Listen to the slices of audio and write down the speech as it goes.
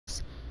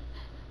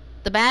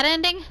The bad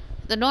ending,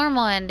 the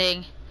normal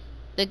ending,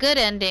 the good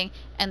ending,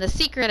 and the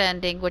secret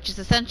ending, which is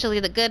essentially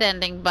the good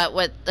ending but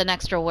with an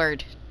extra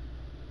word.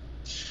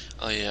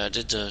 Oh yeah, I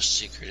did the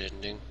secret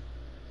ending.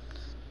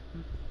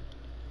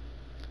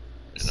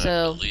 And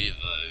So I believe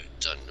I've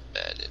done the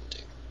bad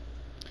ending.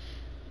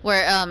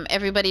 where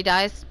everybody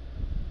dies?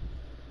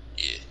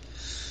 Yeah.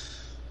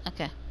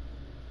 Okay.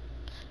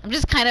 I'm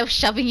just kind of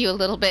shoving you a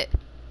little bit.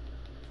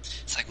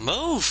 It's like,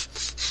 move!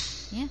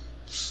 Yeah.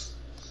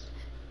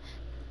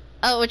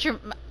 Oh, what's your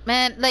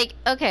man? Like,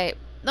 okay.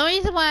 The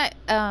reason why,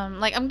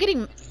 like, I'm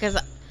getting because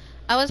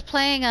I was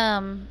playing,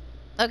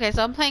 okay,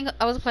 so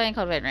I was playing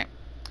Code Red, right?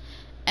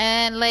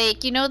 And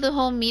like, you know the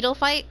whole Meadle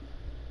fight?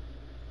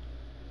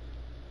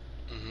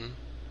 Mm-hmm.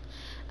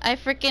 I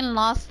freaking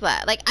lost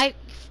that. Like, I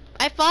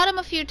fought him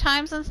a few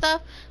times and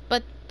stuff,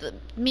 but the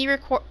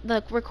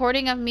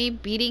recording of me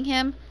beating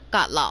him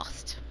got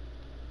lost.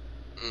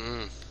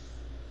 Mm-hmm.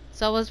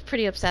 So I was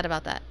pretty upset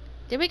about that.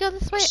 Did we go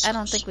this way? I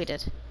don't think we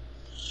did.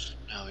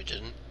 No, we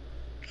didn't.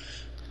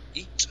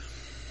 Eat.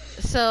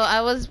 So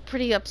I was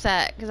pretty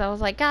upset because I was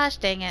like, gosh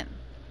dang it.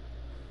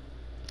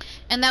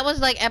 And that was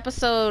like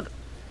episode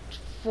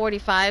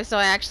 45, so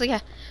I actually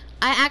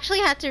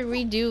had to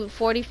redo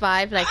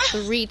 45 like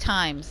 3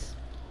 times.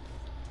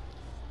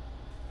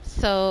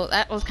 So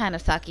that was kind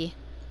of sucky.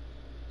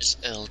 It's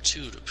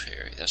L2 to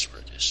parry. That's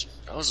what it is.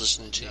 I was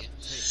listening to you.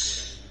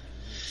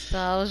 So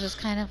I was just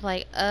kind of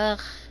like,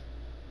 ugh.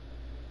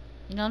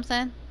 You know what I'm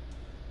saying?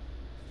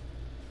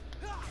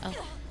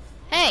 Oh.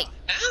 Hey!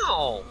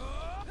 Ow!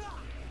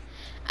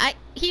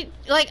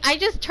 I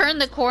just turn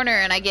the corner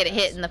and I get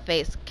hit in the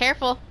face.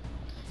 Careful.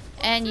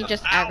 And you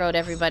just aggroed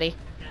everybody.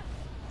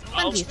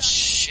 Oh, Funsies.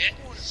 shit!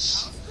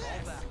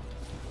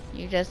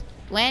 You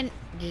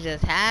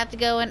just had to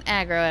go and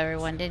aggro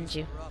everyone, didn't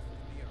you?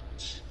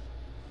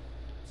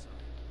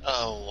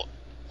 Oh,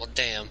 well,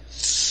 damn.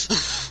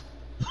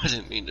 I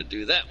didn't mean to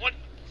do that one.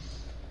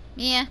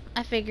 Yeah,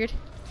 I figured.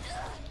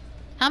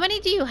 How many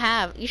do you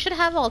have? You should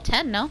have all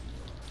 10, no?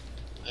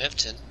 I have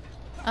 10.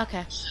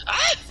 Okay.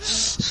 Ah!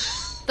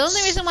 The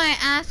only reason why I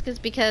ask is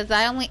because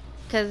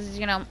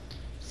you know,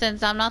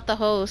 since I'm not the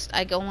host,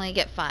 I only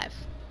get 5.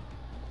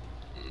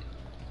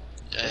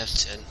 I have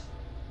 10.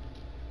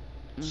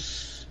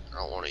 Mm. I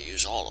don't want to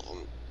use all of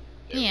them.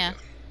 There Yeah.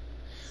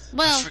 We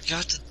Well, I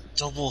forgot the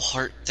double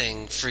heart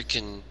thing.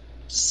 Freaking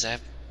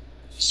zap.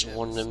 It's the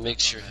one that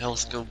makes your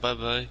health go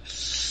bye-bye.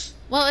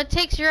 well, it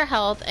takes your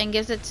health and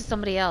gives it to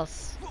somebody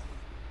else.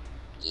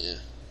 Yeah.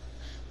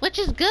 Which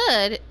is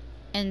good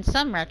in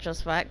some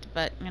retrospect,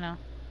 but, you know.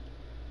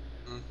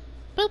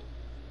 Boop.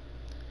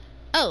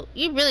 Oh,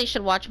 you really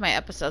should watch my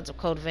episodes of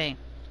Code Vein.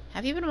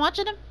 Have you been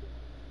watching them?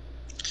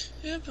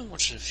 Yeah, I've been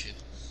watching a few.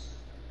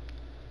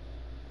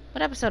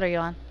 What episode are you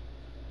on?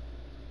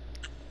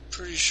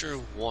 Pretty sure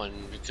 1,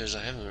 because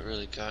I haven't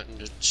really gotten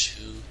to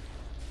 2.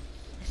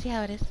 I see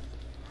how it is.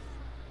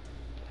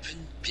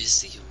 Been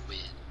busy with.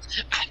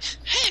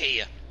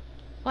 Hey!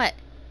 What?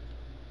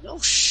 No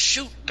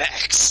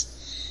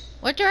shootbacks!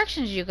 What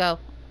direction did you go?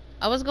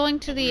 I was going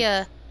to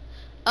the,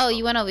 Oh,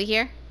 you went over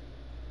here?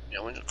 Yeah,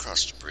 I went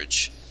across the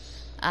bridge.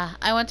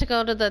 I went to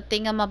go to the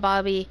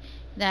thingamabobby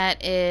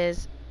that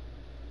is...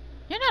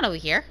 You're not over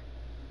here.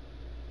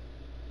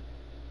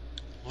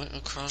 Went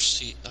across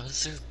the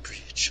other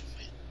bridge.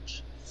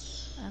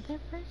 Other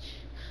bridge?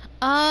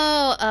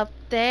 Oh, up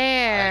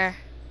there.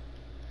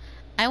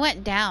 I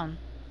went down.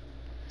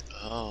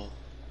 Oh.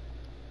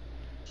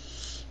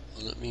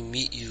 Well, let me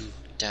meet you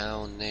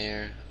down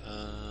there.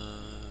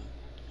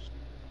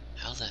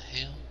 How the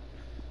hell?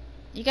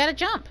 You gotta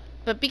jump,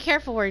 but be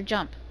careful where you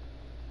jump.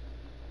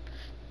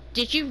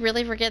 Did you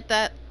really forget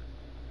that?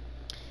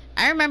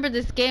 I remember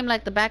this game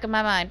like the back of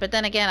my mind, but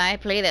then again, I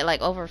played it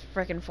like over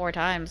freaking 4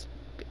 times.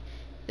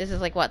 This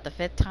is like what, the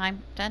 5th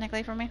time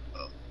technically for me?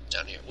 Oh,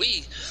 down here.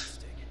 We.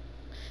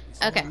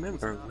 Okay. I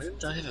remember when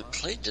I haven't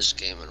played this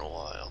game in a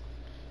while.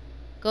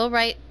 Go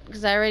right,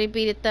 because I already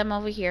beat them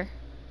over here.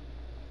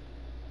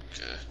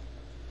 Okay.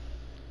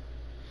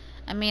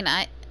 I mean,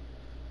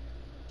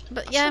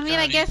 But yeah, I mean,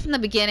 I guess in the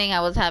beginning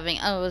I was having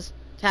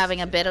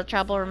a bit of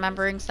trouble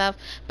remembering stuff,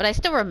 but I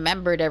still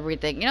remembered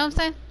everything. You know what I'm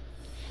saying?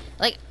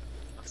 Like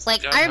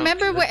I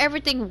remember where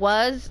everything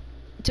was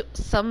to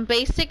some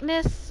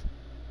basicness.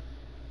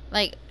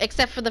 Like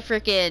except for the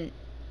freaking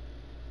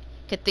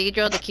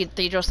cathedral. The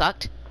cathedral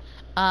sucked.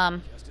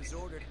 It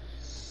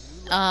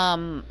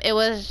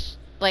was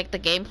like the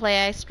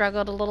gameplay I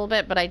struggled a little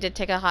bit, but I did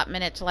take a hot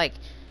minute to like,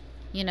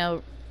 you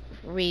know,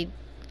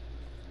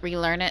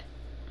 relearn it.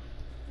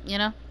 You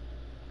know?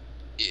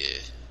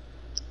 Yeah.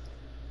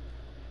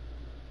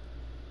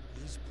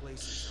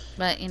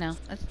 But, you know,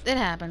 it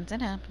happens.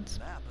 It happens.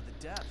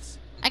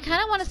 I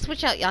kind of want to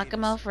switch out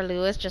Yakumo for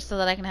Lewis just so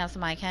that I can have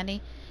some eye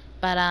candy.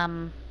 But,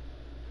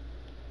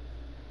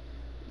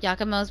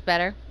 Yakumo's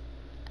better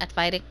at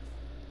fighting.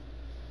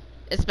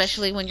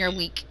 Especially when you're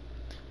weak.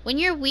 When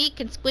you're weak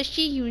and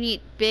squishy, you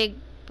need big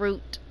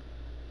brute.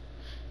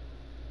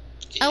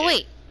 Yeah. Oh,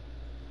 wait.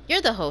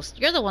 You're the host.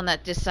 You're the one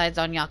that decides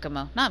on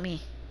Yakumo, not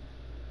me.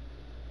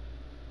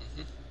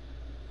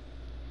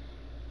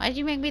 Why'd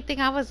you make me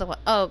think I was the one?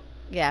 Oh,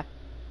 yeah.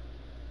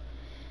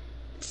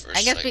 For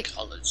I guess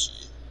psychology.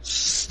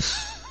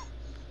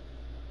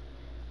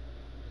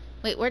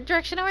 Wait, what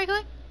direction are we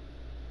going?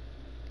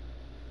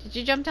 Did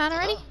you jump down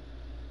already?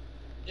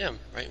 Yeah, I'm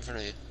right in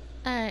front of you.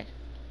 Alright.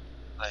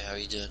 Hi, how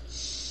you doing?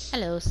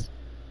 Hello.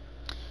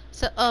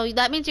 So, oh,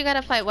 that means you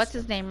gotta fight, what's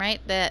his name,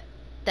 right? The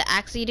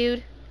Axie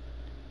dude?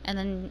 And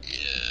then...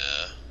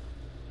 Yeah.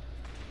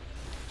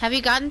 Have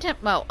you gotten to...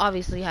 Well,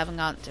 obviously you haven't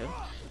gotten to.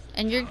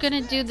 And you're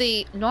gonna do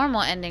the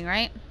normal ending,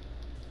 right?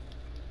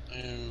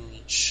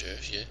 Sure,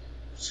 yeah.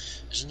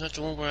 Isn't that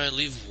the one where I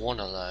leave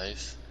one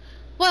alive?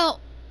 Well,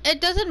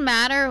 it doesn't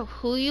matter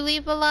who you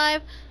leave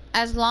alive,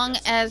 as long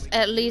as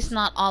at least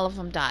not all of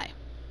them die.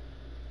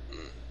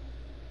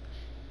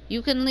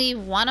 You can leave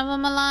one of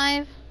them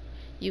alive.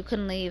 You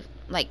can leave,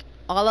 like,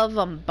 all of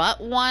them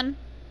but one.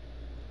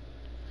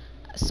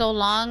 So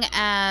long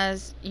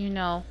as, you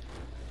know,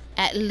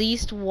 at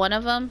least one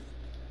of them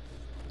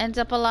ends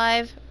up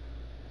alive,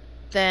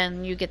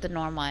 then you get the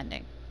normal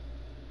ending.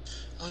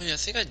 Oh yeah, I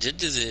think I did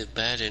do the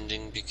bad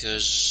ending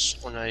because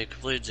when I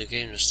completed the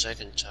game the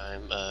second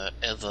time,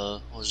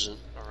 Eva wasn't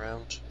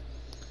around.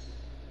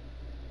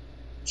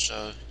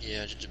 So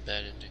yeah, I did the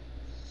bad ending.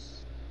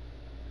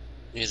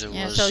 Neither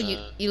was. So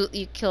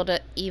you killed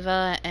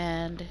Eva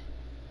and.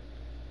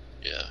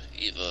 Yeah,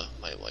 Eva,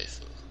 my wife.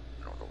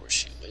 I don't know where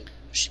she went.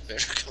 She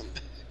better come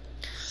back.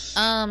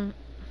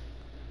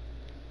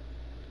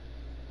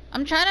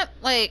 I'm trying to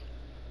like.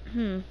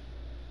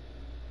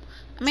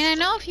 I mean, I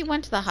know if you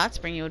went to the hot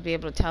spring, you would be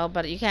able to tell,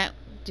 but you can't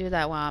do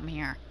that while I'm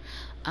here.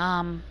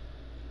 I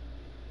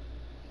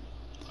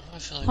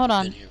feel like Hold we've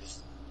on. been here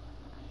before.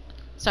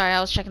 Sorry, I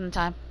was checking the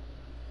time.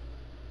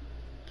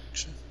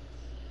 Sure.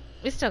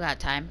 We still got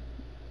time.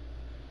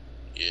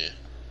 Yeah.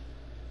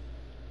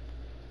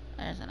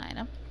 There's an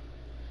item.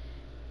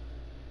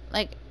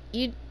 Like,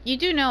 you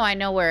do know I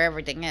know where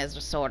everything is,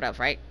 sort of,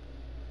 right?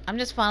 I'm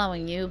just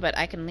following you, but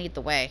I can lead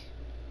the way.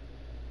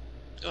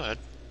 Go ahead.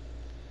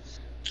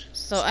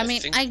 So, I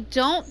mean, I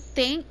don't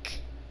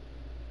think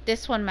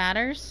this one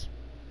matters.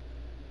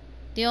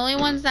 The only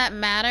ones that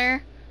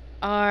matter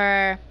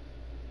are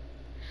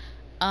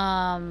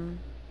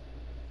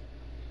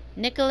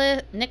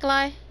Nicholas,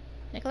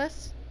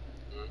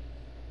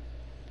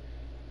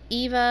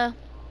 Eva,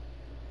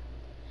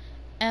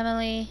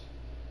 Emily,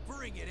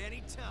 bring it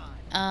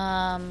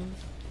anytime.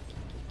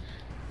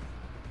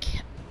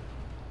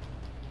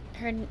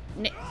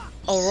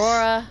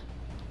 Aurora,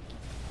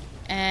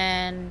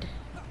 and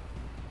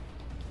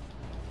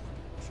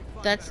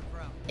that's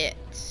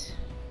it.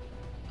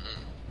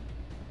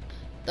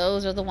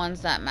 Those are the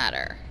ones that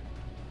matter.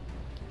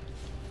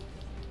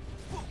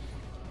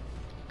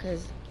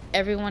 Because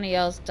everyone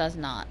else does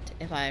not,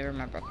 if I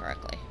remember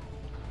correctly.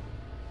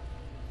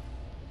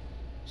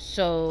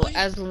 So,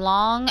 as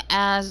long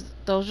as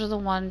those are the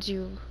ones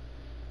you...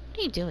 What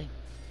are you doing?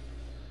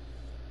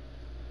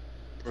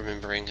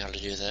 Remembering how to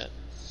do that.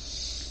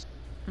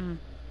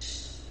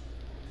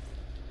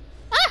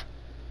 Ah!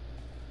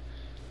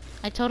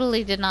 I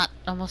totally did not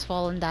almost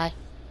fall and die.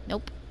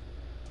 Nope.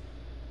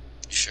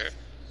 Sure.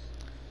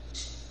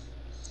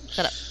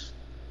 Shut up.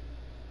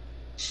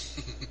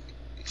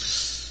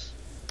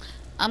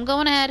 I'm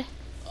going ahead.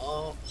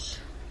 Oh.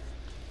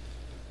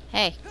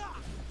 Hey.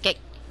 Okay.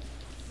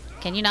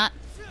 Can you not?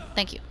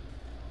 Thank you.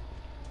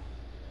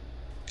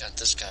 Got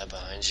this guy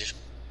behind you.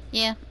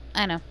 Yeah,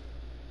 I know.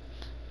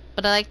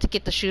 But I like to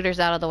get the shooters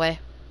out of the way.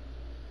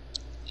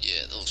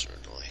 Yeah, those are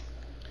annoying.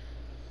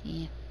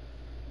 Yeah.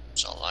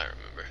 That's all I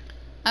remember.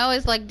 I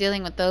always like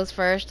dealing with those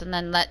first, and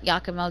then let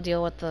Yakumo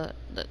deal with the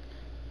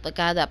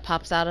guy that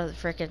pops out of the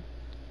frickin'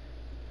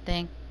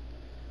 thing.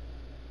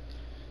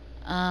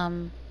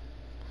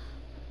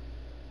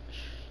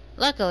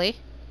 Luckily,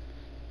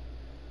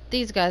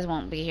 these guys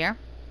won't be here.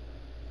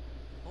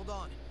 Hold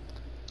on.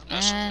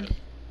 And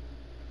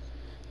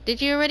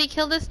did you already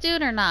kill this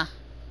dude or nah?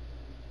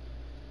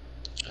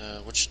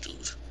 Which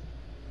dude?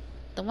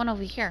 The one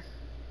over here.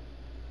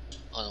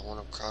 Oh, the one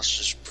across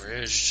this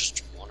bridge.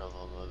 Just one of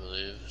them, I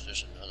believe.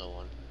 There's another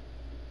one.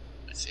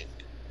 I think.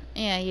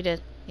 Yeah, you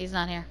did. He's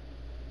not here.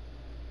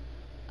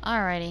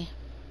 Alrighty.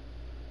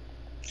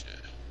 Okay.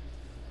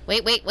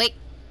 Wait.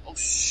 Oh,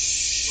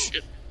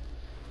 shit.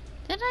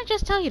 Didn't I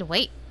just tell you to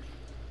wait?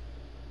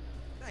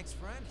 Thanks,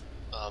 friend.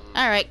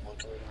 Alright. One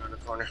coming around the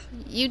corner.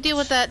 You deal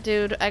with that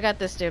dude. I got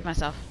this dude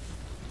myself.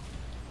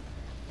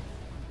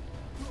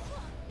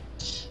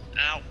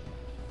 Ow.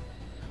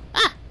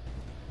 Ah!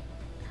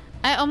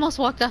 I almost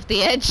walked off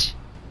the edge.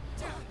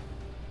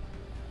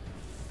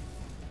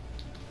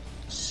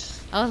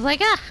 I was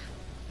like, ah!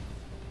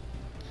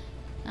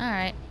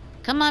 Alright.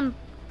 Come on.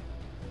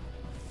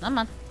 Come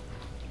on.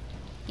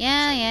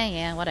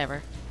 Yeah,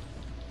 whatever.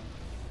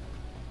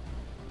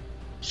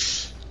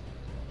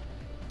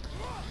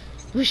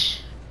 Whoosh.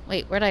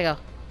 Wait, where'd I go?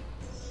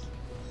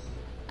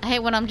 I hate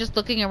when I'm just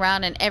looking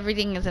around and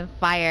everything is in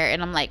fire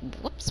and I'm like,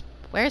 whoops,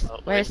 where's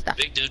stuff?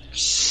 Big dude.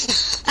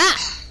 Ah!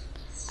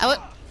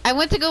 I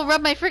went to go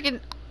rub my freaking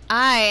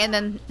eye and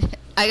then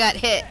I got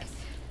hit.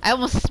 I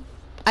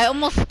I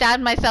almost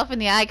stabbed myself in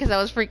the eye because I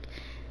was freak.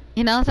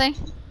 You know what I'm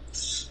saying?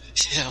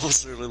 Yeah, I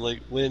was literally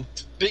like, win.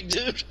 Big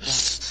dude.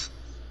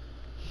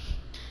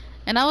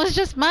 And I was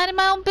just minding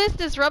my own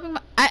business, rubbing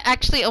my... I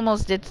actually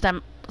almost did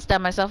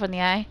stab myself in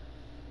the eye.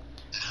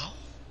 How?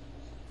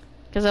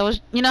 Because I was...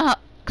 You know how...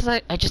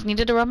 Because I just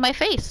needed to rub my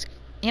face.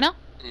 You know?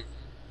 Mm.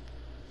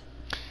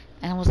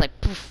 And I was like,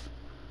 poof.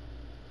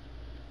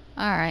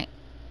 Alright.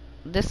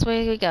 This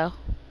way we go.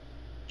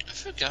 I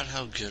forgot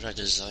how good I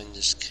designed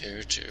this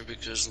character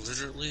because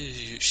literally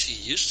she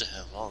used to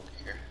have long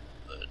hair,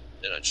 but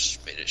then I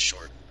just made it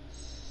short.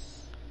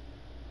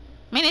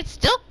 I mean, it's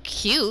still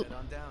cute. Sit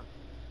on down.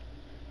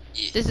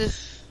 Yeah. This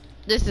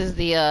is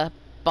the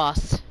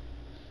boss.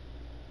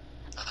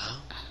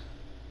 Oh.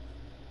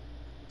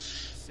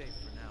 Safe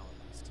for now,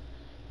 at least.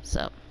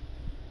 So,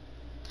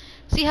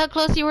 see how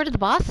close you were to the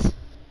boss?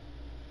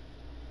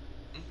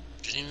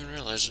 Didn't even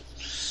realize it.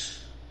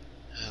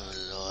 Oh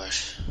lord.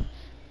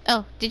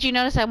 Oh, did you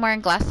notice I'm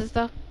wearing glasses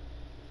though?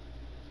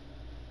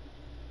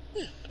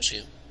 Yeah, I see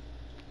him.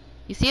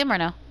 You see him or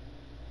no?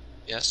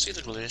 Yeah, I see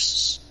the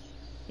glasses.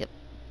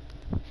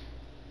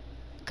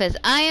 Because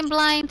I am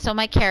blind, so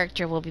my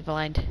character will be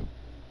blind.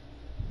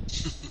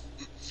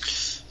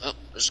 Oh,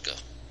 let's go.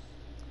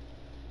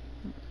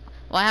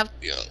 Well,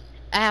 Yeah.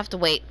 I have to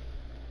wait.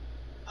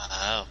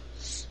 Oh.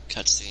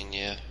 Cutscene,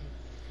 yeah.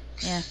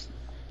 Yeah.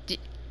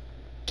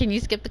 Can you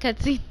skip the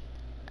cutscene?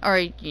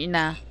 Or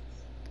nah?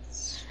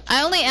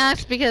 I only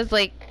asked because,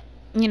 like,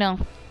 you know,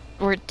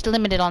 we're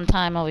limited on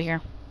time over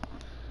here.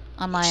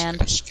 On my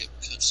end. Skip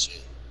cutscene.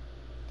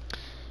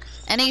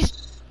 And he's...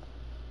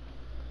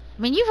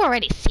 I mean, you've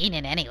already seen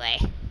it anyway.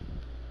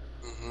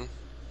 Mm-hmm.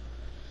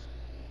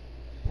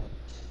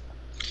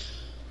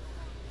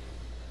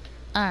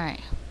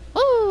 Alright.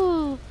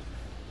 Woo!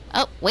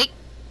 Oh, wait.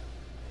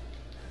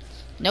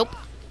 Nope.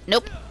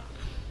 Nope.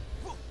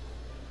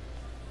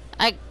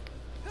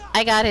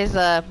 I got his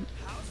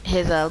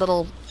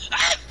little...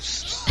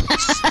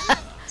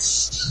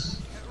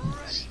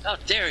 How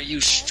dare you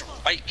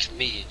strike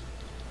me?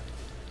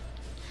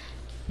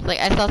 Like,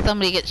 I saw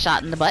somebody get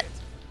shot in the butt.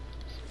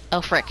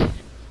 Oh, frick.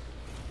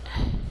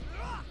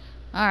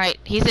 Alright,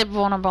 he's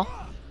invulnerable.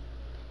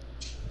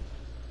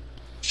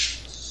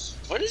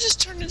 Why did this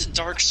turn into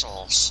Dark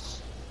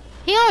Souls?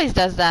 He always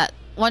does that.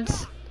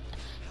 Once...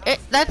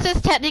 that's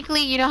just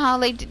technically, you know how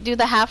they do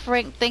the half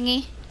rank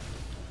thingy?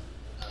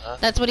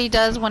 That's what he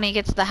does when he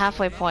gets to the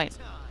halfway point.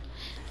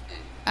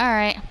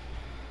 Alright.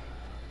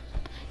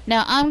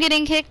 Now, I'm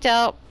getting kicked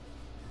out.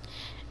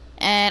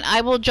 And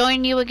I will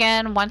join you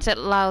again once it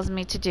allows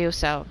me to do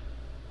so.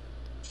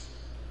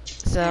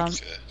 So...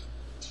 Okay.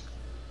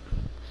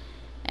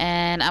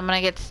 And I'm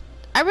gonna get...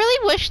 I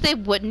really wish they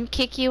wouldn't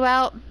kick you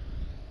out.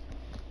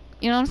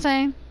 You know what I'm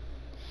saying?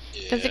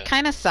 Because it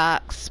kind of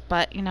sucks.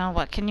 But, you know,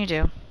 what can you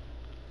do?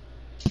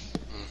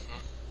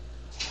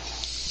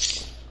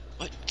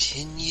 What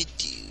can you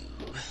do?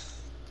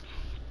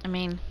 I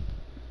mean...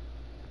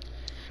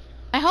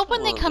 I hope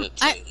when they come...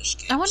 I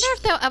wonder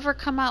if they'll ever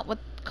come out with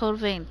Code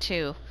Vein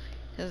 2.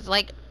 Because,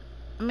 like...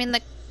 I mean,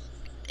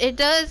 it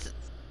does...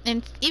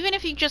 And even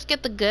if you just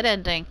get the good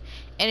ending,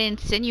 it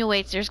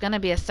insinuates there's gonna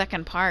be a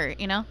second part,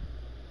 you know?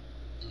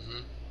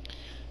 Mm-hmm.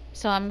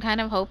 So I'm kind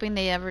of hoping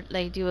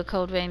they do a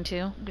Code Vein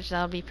 2, which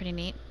that'll be pretty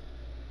neat.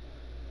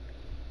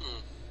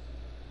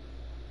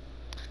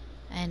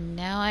 And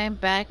now I'm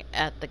back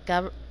at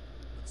the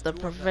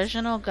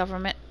provisional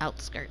government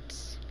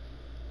outskirts.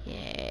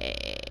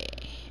 Yay.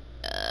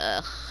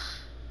 Ugh.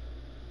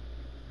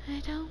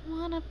 I don't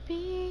wanna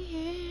be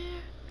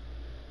here.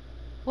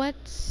 What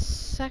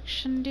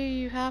section do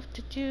you have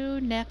to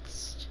do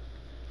next?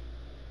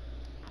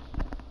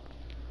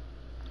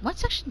 What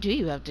section do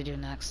you have to do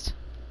next?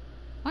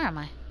 Where am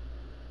I?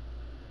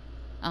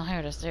 Oh, here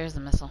it is. There's the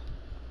missile.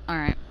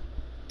 Alright.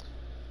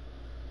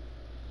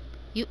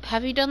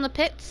 Have you done the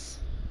pits?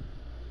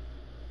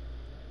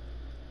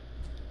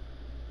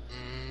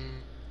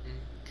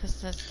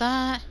 Because that's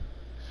that.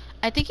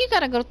 I think you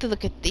gotta go to the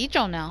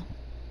cathedral now.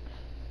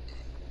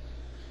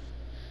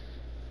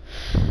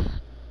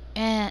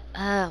 And,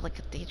 the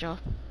cathedral.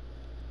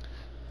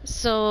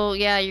 So,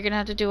 yeah, you're gonna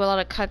have to do a lot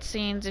of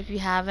cutscenes if you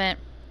haven't.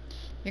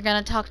 You're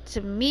gonna talk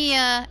to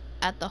Mia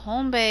at the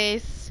home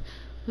base,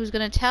 who's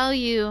gonna tell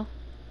you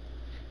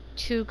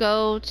to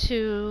go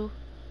to,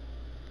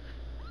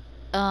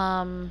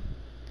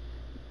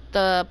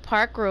 the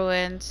park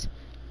ruins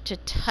to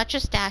touch a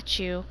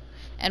statue.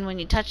 And when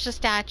you touch the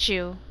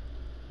statue,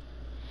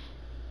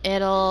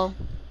 it'll,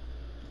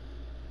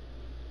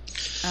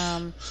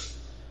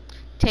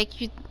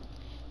 take you...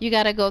 You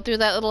gotta go through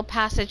that little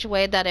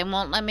passageway that it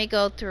won't let me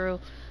go through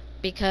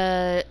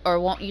because... Or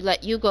won't you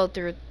let you go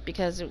through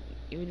because it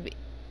would be...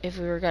 If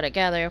we were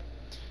together.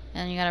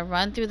 And you gotta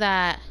run through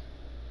that.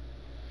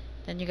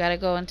 Then you gotta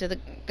go into the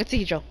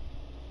cathedral.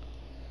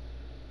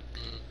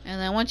 And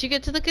then once you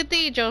get to the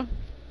cathedral,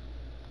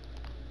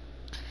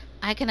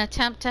 I can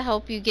attempt to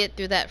help you get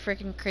through that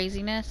freaking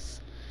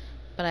craziness.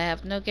 But I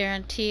have no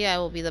guarantee I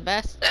will be the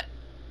best.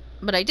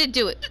 But I did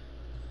do it.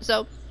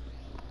 So...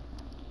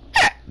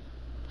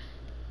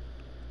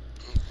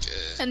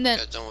 Okay, And then,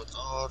 got done with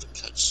all the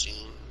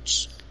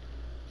cutscenes.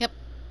 yep,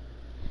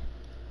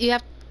 you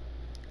have,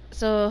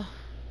 so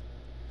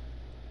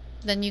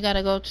then you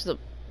gotta go to the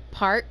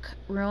park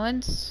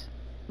ruins,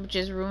 which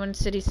is Ruined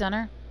City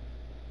Center,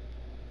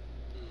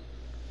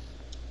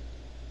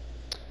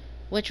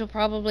 which will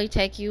probably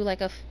take you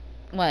like a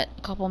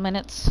couple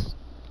minutes.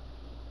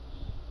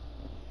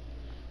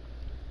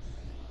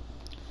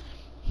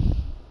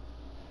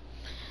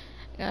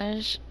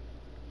 Gosh,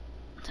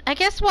 I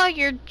guess while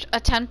you're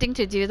attempting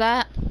to do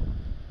that,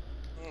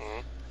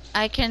 Mm.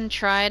 I can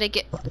try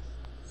to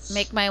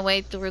make my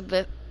way through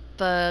the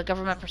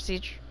government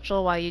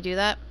procedural while you do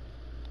that.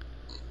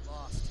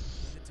 Lost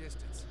in the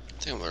distance.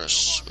 I think I'm gonna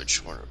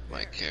switch one of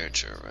my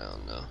character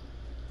around though.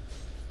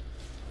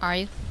 Are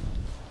you?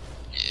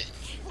 Yeah.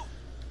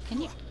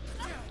 Can you?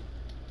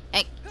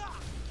 Hey.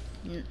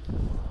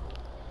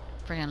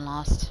 Friggin'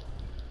 lost.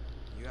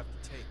 You have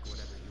to take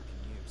whatever you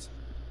can use.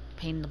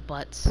 Pain in the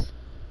butts.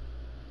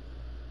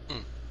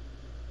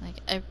 Like,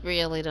 I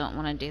really don't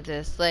want to do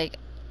this. Like,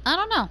 I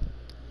don't know.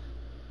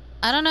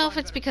 I don't know if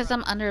it's because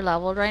I'm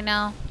underleveled right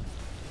now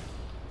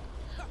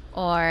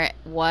or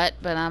what,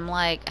 but I'm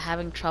like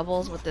having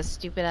troubles with this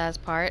stupid ass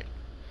part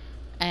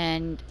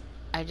and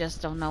I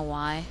just don't know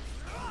why.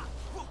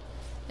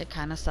 It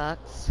kind of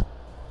sucks.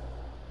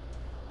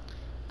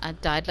 I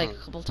died like a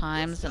couple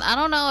times and I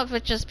don't know if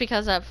it's just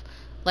because of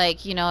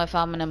like, you know, if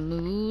I'm in a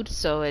mood,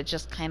 so it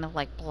just kind of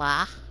like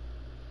blah.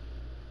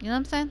 You know what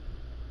I'm saying?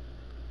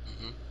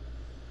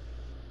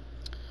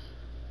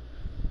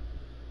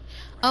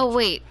 Oh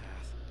wait,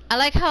 I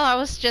like how I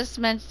was just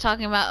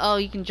talking about, oh,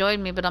 you can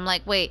join me, but I'm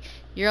like, wait,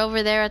 you're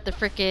over there at the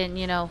frickin',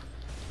 you know,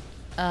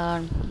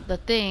 the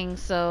thing,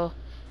 so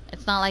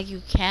it's not like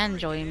you can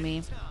join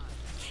me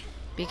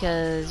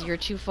because you're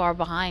too far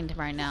behind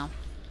right now.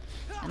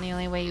 And the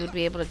only way you would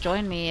be able to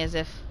join me is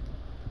if,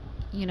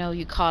 you know,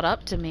 you caught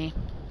up to me.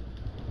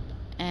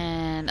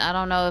 And I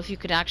don't know if you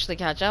could actually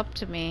catch up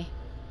to me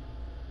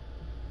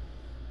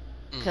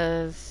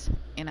because,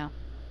 you know,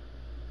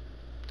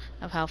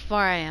 of how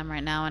far I am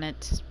right now, and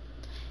it's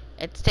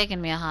taken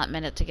me a hot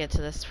minute to get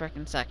to this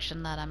frickin'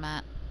 section that I'm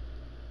at.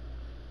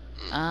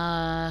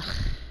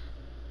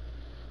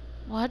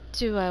 What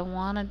do I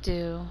want to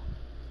do?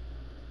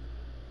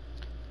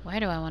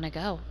 Where do I want to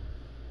go?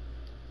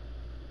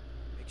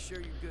 Make sure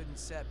you're good and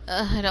set.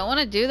 I don't want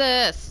to do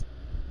this.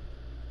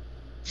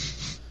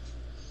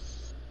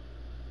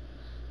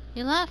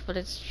 You laugh, but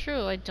it's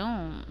true. I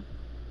don't.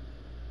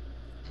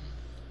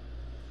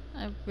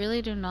 I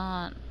really do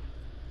not.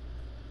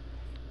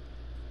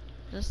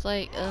 Just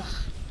like, ugh.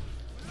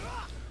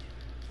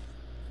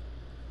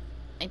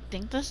 I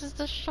think this is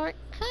the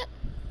shortcut?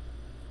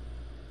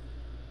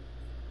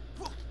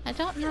 I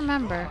don't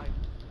remember.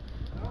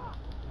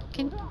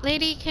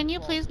 Lady, can you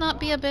please not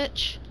be a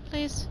bitch?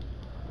 Please?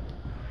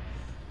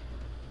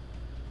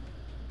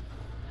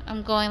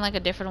 I'm going like a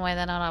different way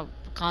than I've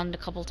gone a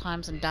couple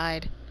times and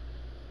died.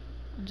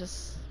 I'm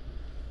just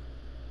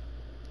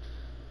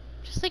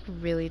like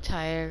really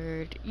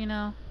tired, you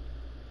know?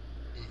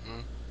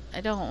 I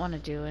don't want to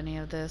do any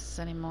of this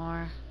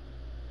anymore.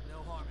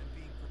 No harm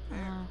in being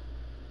prepared.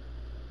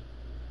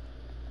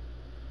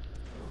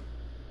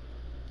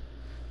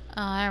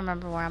 Oh, I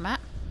remember where I'm at.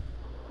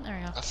 There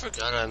we go. I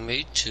forgot I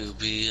made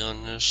 2B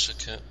on this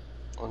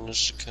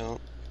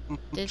account.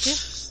 Did you?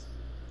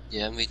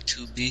 Yeah, I made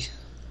 2B.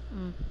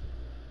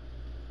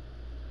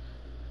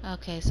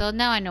 Okay, so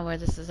now I know where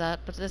this is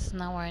at, but this is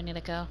not where I need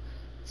to go.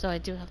 So I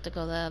do have to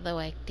go the other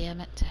way. Damn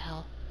it to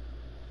hell.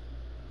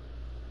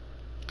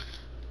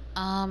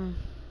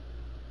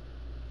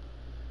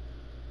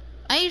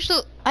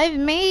 I've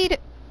made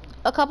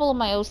a couple of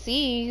my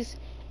OCs.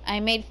 I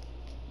made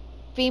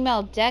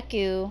female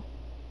Deku.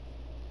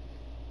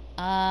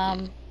 I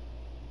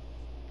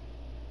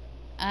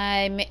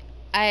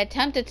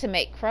attempted to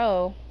make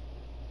Crow.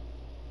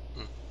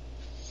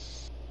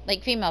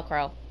 Like female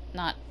Crow,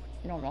 not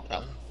normal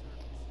Crow.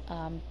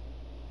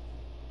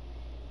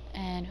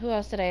 And who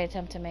else did I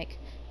attempt to make?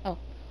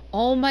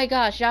 Oh my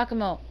gosh,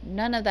 Yakumo.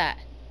 None of that.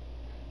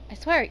 I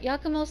swear,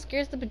 Yakumo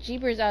scares the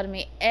bejeebers out of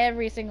me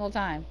every single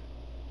time.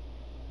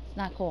 It's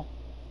not cool.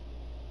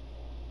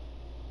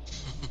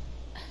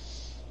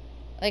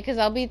 Like, cause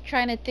I'll be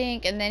trying to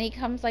think, and then he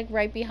comes like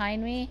right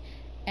behind me,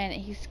 and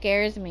he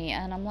scares me,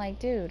 and I'm like,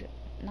 dude,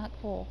 not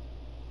cool.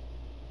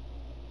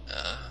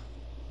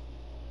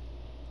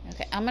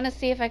 Okay, I'm gonna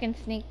see if I can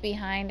sneak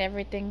behind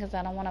everything, cause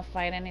I don't want to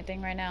fight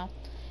anything right now.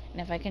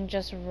 And if I can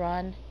just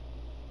run.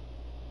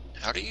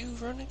 How do you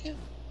run again?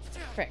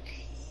 Frick.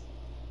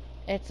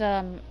 It's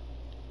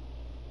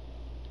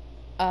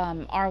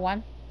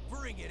R1.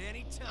 Bring it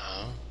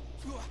anytime.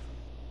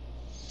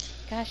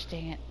 Gosh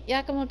dang it.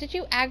 Yakumo, did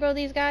you aggro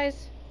these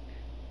guys?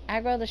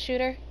 Aggro the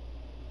shooter?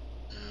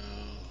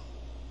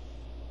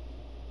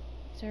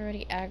 It's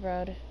already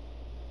aggroed.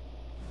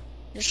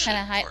 Just kind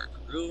of hide.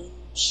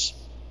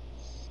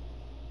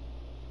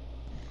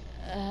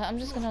 I'm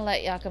just gonna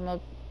let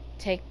Yakumo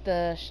take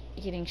the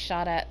getting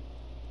shot at.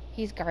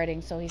 He's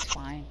guarding, so he's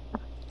fine.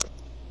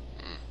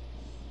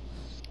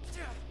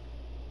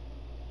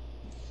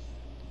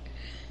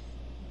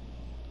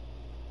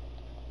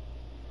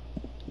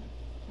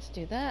 just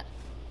do that.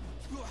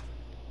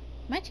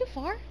 Am I too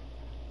far?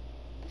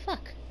 The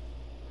fuck?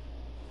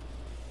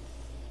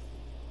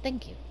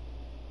 Thank you.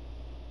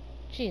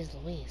 Jeez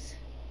Louise.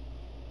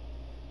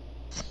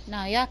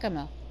 Now,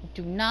 Yakumo,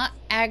 do not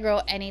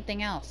aggro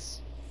anything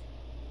else.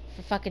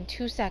 For fucking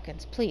 2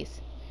 seconds,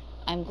 please.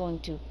 I'm going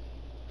to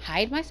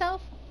hide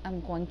myself.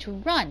 I'm going to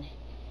run.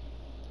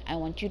 I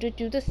want you to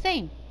do the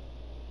same.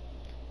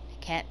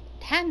 I can't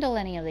handle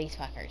any of these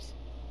fuckers.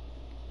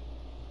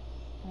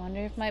 I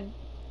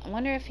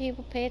wonder if he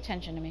will pay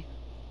attention to me.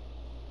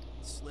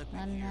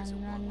 Run,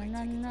 run, run, run,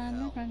 run,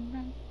 run, run,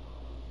 run.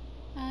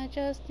 I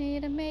just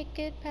need to make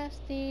it past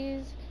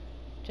these.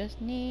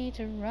 Just need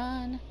to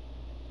run.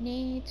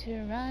 Need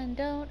to run.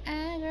 Don't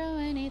aggro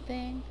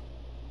anything.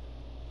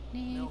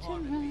 Need to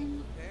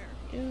run.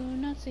 Do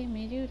not see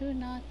me. You do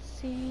not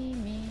see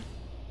me.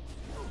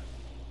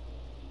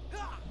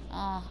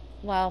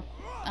 Well,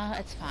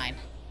 it's fine.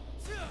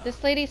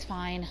 This lady's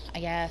fine, I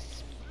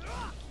guess.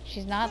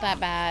 She's not that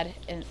bad,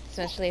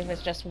 especially if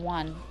it's just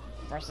 1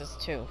 versus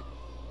 2.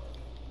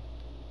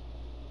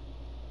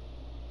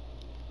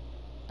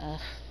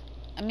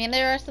 I mean,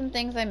 there are some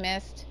things I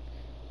missed,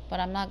 but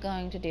I'm not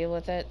going to deal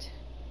with it.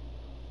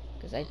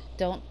 Because I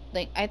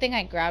think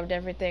I grabbed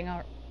everything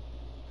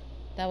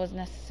that was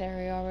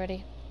necessary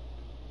already.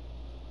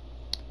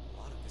 A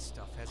lot of this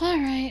stuff has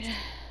Alright.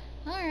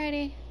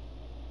 Alrighty.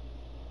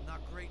 not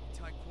great in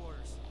tight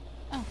quarters.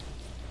 Oh.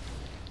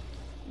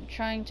 I'm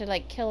trying to,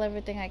 like, kill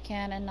everything I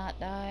can and not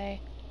die.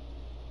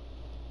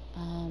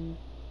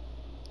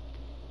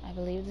 I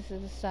believe this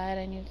is the side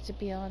I needed to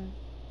be on.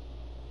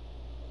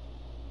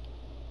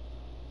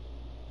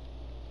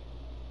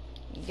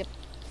 Yep.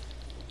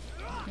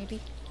 Maybe.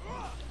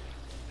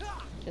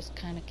 Just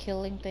kind of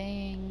killing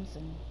things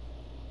and...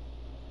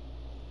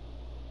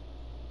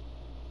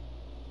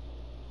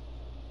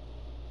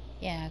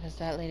 Yeah, because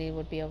that lady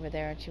would be over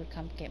there and she would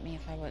come get me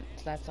if I went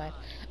to that side.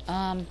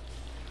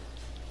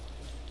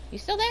 You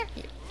still there?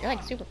 You're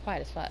like super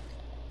quiet as fuck.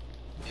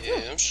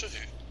 Yeah, I'm still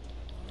here.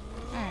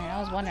 Alright, I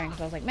was wondering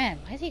because I was like, man,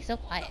 why is he so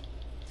quiet?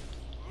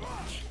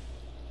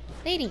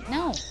 Lady,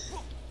 no!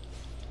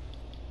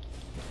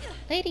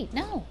 Lady,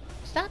 no!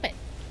 Stop it!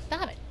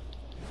 Stop it!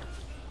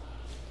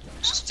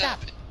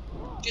 Stop it.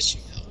 Get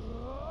you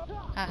out.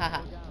 Ha ha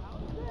ha.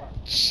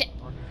 Shit!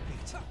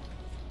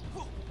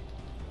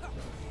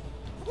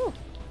 Whew.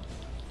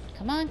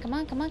 Come on, come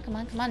on, come on, come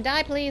on, come on,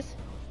 die please!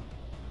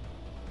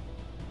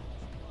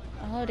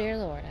 Oh dear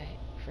lord, I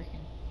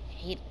freaking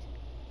hate it.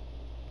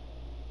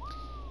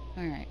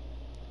 Alright.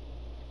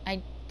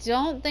 I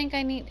don't think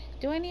I need...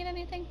 Do I need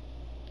anything?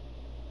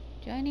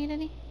 Do I need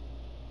any?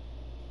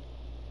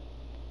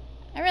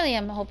 I really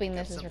am hoping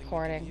this is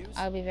recording.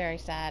 I'll be very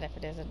sad if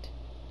it isn't.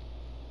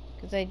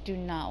 Because I do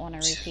not want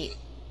to repeat.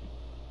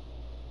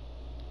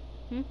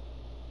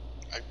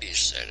 I'd be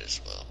sad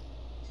as well,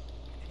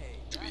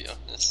 to be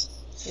honest.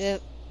 Yeah,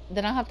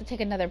 then I'll have to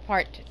take another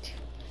part.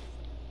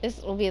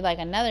 This will be like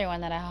another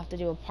one that I have to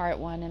do a part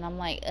 1, and I'm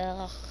like,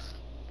 ugh.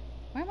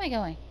 Where am I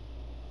going?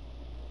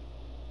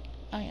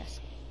 Oh, yes.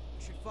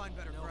 You should find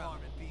better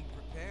ground and being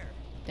prepared.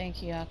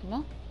 Thank you,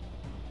 Yakumo.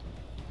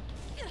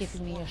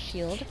 Giving me your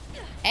shield.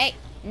 Hey,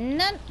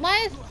 none.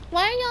 Why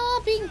are y'all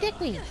all being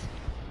dickweeds?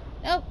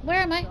 Oh, where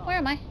am I? Where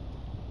am I?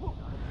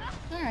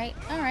 Alright,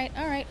 alright,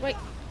 alright. Wait.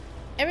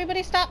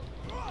 Everybody stop.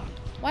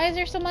 Why is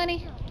there so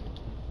many?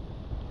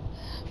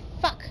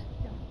 Fuck.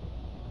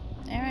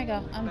 There I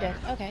go. I'm dead.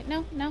 Okay.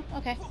 No, no,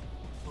 okay.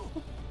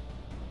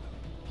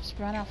 Just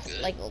run off.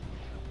 Like,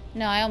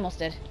 no, I almost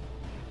did.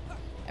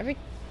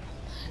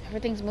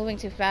 Everything's moving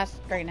too fast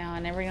right now,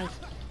 and everyone's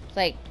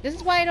like, this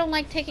is why I don't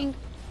like taking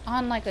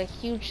on like a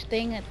huge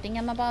thing, a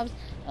thingamabobs,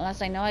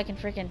 unless I know I can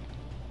freaking...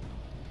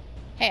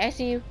 Hey, I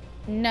see you.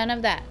 None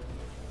of that.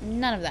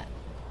 None of that.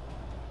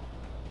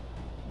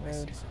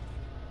 Rude.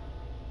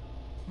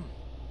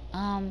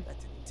 That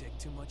didn't take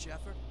too much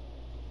effort.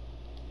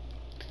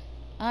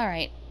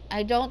 Alright.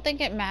 I don't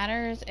think it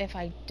matters if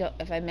I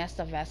missed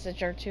a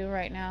vestige or 2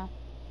 right now.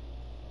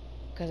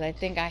 Because I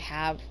think I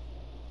have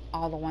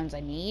all the ones I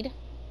need.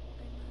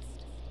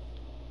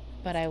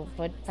 But I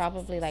would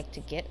probably like to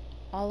get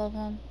all of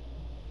them.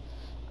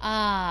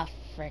 Ah,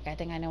 frick. I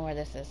think I know where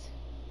this is.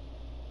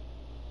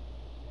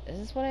 Is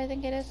this what I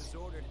think it is?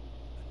 Ordered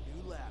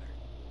a new ladder.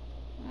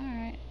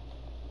 Alright.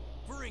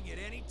 Bring it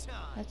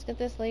anytime. Let's get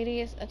this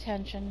lady's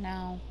attention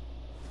now.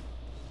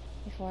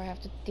 Before I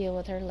have to deal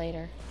with her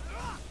later.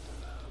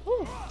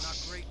 Woo.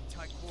 Not great in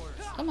tight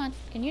quarters. Come on.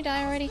 Can you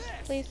die already?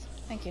 Please?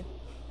 Thank you.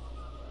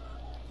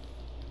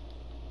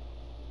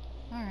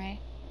 Alright.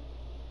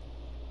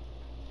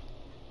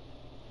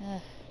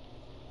 Ugh.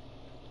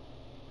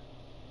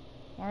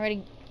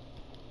 Already...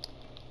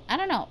 I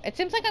don't know. It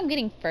seems like I'm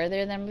getting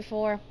further than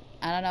before.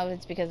 I don't know if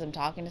it's because I'm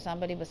talking to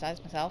somebody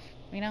besides myself,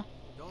 you know?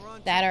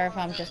 That or if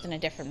I'm just in a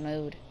different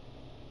mood.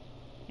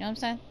 You know what I'm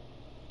saying?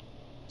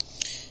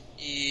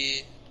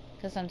 Yeah.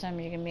 Because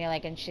sometimes you can be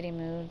like in shitty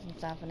moods and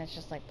stuff and it's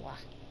just like blah.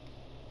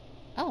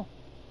 Oh,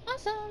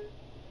 awesome.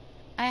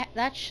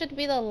 That should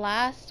be the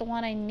last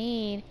one I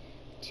need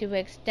to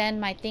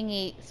extend my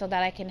thingy so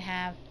that I can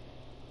have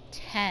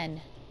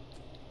 10.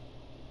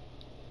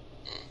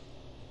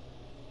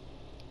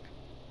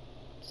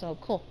 So,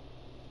 cool.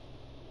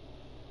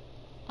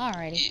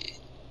 Alrighty. Yeah.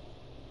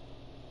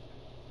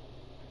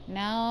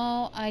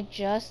 Now, I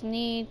just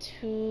need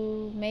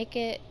to make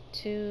it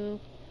to...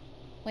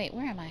 Wait,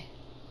 where am I?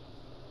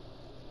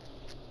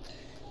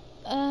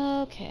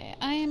 Okay,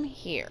 I am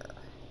here.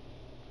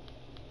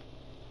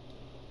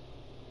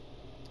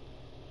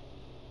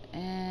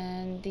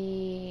 And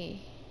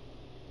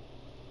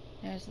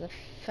there's the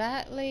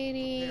fat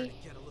lady. Prepare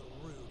to get a little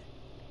rude.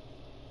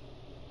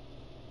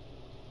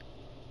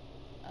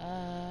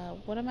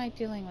 What am I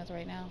dealing with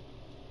right now?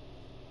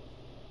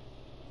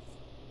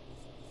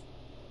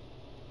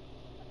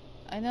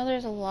 I know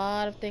there's a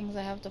lot of things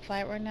I have to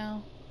fight right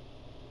now.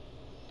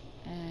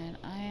 And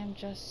I am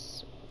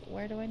just...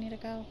 Where do I need to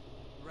go?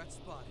 Threat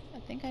spotted. I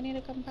think I need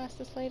to come past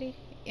this lady.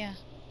 Yeah.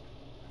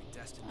 My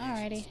destination's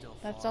Alrighty. still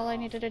That's far all I off.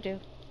 needed to do.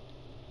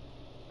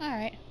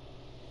 Alright.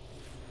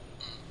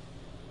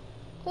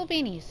 Cool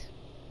beanies.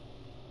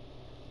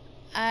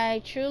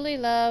 I truly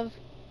love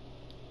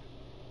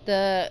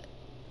the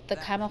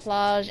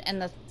camouflage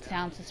and the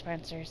sound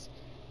suspensors.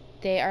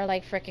 They are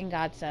like freaking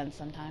godsends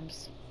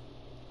sometimes.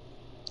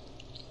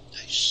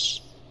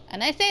 Nice.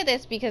 And I say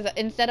this because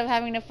instead of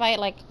having to fight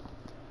like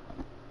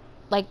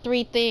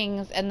 3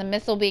 things and the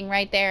missile being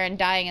right there and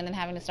dying and then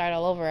having to start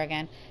all over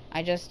again,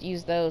 I just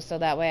use those so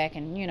that way I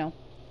can, you know,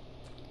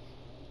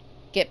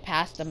 get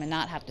past them and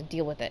not have to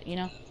deal with it, you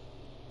know?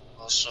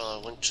 Also,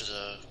 I went to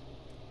the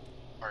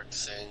park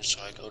thing, so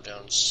I go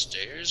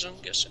downstairs, I'm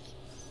guessing?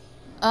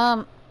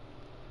 I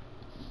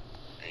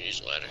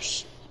use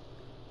ladders.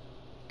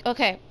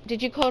 Okay.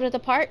 Did you go to the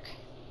park?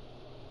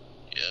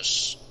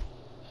 Yes.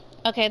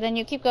 Okay, then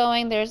you keep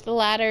going. There's the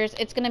ladders.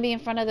 It's gonna be in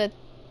front of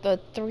the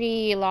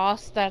 3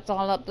 lost that's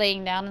all up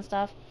laying down and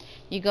stuff.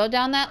 You go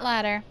down that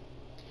ladder.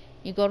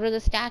 You go to the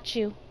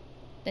statue.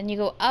 Then you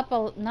go up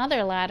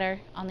another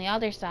ladder on the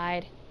other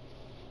side.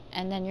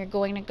 And then you're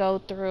going to go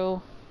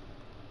through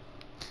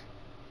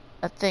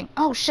a thing.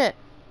 Oh, shit.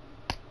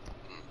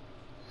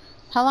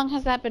 How long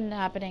has that been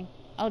happening?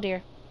 Oh,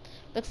 dear.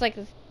 Looks like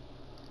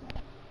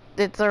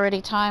it's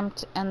already time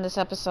to end this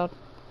episode.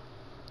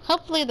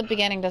 Hopefully the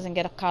beginning doesn't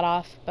get cut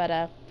off.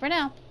 But for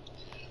now,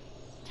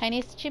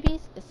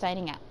 Tiniestofchibis is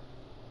signing out.